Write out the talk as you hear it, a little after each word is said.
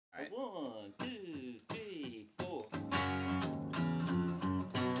right. 1, 2, 3, 4.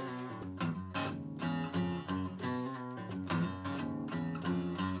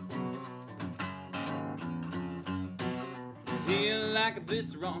 Feel like a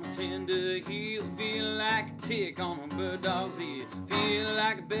blister on a tender heel. Feel like a tick on a bird dog's ear. Feel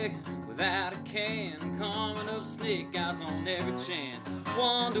like a beggar without a can. Coming up snake eyes on every chance.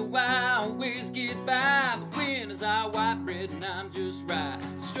 Wonder why I always get by. The wind is our white bread and I'm just right.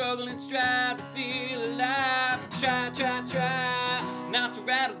 Struggling, strive to feel alive. Try not to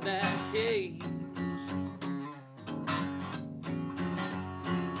rattle that cage.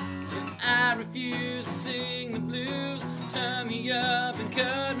 I refuse to sing the blues. Turn me up and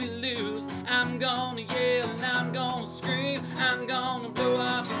cut me loose. I'm gonna yell and I'm gonna scream. I'm gonna blow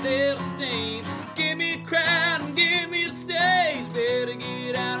up a little steam. Give me a crowd and give me a stage. Better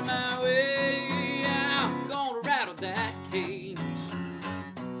get out of my way. I'm gonna rattle that cage.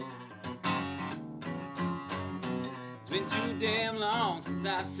 It's been too damn long since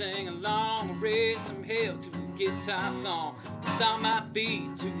I've sang along or raised some hell to a guitar song. Stomp my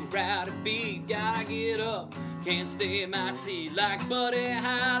feet to a rowdy beat. Gotta get up, can't stay in my seat. Like Buddy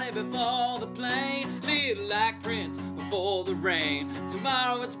Holly before the plane. Little like Prince before the rain.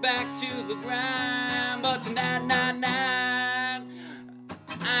 Tomorrow it's back to the grind. But tonight,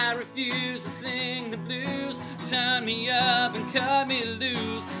 I refuse to sing the blues. Turn me up and cut me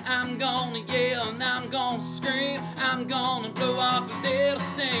loose. I'm gonna yell and I'm gonna scream. I'm gonna blow off a little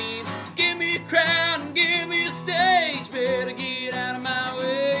steam. Give me a crowd and give me a stage. Better get out of my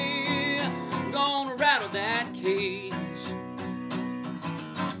way. I'm gonna rattle that cage.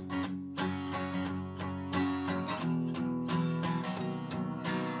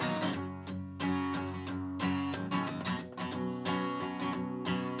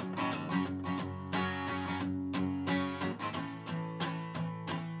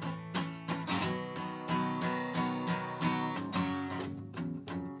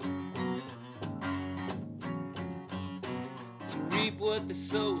 Some reap what they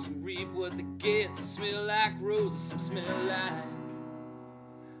sow, some reap what they get. Some smell like roses, some smell like.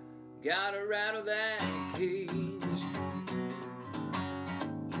 Gotta rattle that cage.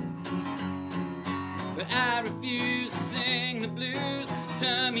 But I refuse to sing the blues.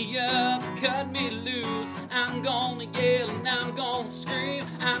 Turn me up, cut me loose. I'm gonna yell and I'm gonna scream.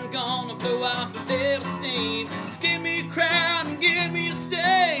 I'm gonna blow off a little steam. Just give me a crowd and give me a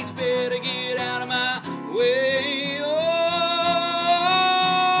stage. Better get out of my way. Oh,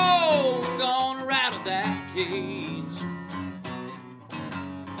 I'm gonna rattle that cage.